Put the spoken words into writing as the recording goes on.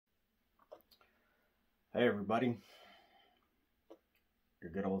Hey everybody,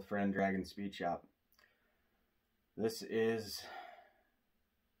 your good old friend Dragon Speed Shop. This is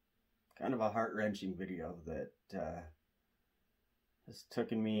kind of a heart-wrenching video that has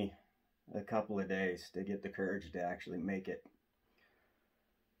taken me a couple of days to get the courage to actually make it.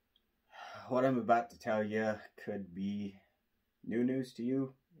 What I'm about to tell you could be new news to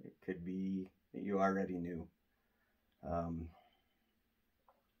you. It could be that you already knew.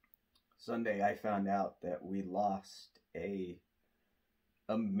 Sunday I found out that we lost a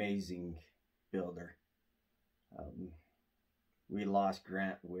amazing builder. We lost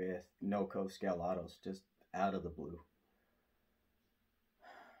Grant with noco scalados just out of the blue.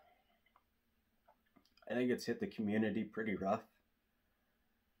 I think it's hit the community pretty rough.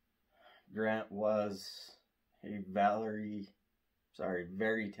 Grant was a very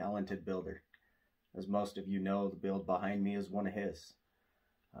talented builder. As most of you know, the build behind me is one of his.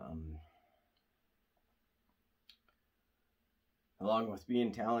 Along with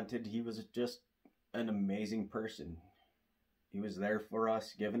being talented, he was just an amazing person. He was there for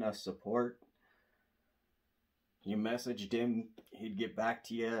us, giving us support. You messaged him, he'd get back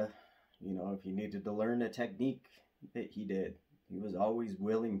to you. You know, if you needed to learn a technique, that he did. He was always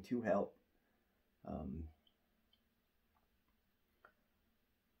willing to help.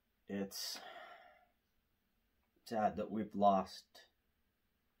 It's sad that we've lost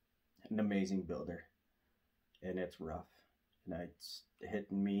an amazing builder, and it's rough. And it's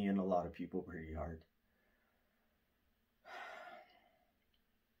hitting me and a lot of people pretty hard.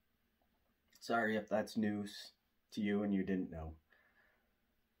 Sorry if that's news to you and you didn't know.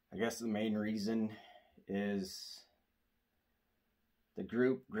 I guess the main reason is the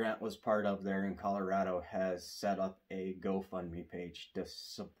group Grant was part of there in Colorado has set up a GoFundMe page to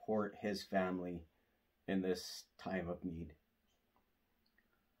support his family in this time of need.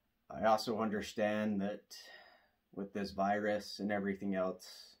 I also understand that with this virus and everything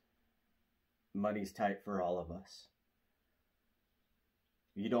else, money's tight for all of us.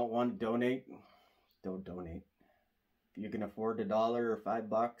 If you don't want to donate, don't donate. If you can afford $1 or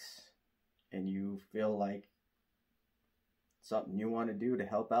 $5 and you feel like something you want to do to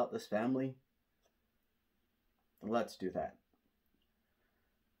help out this family, then let's do that.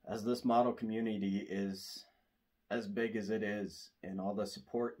 As this model community is as big as it is and all the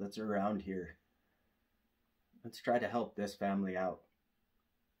support that's around here, let's try to help this family out.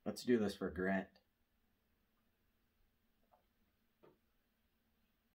 Let's do this for Grant.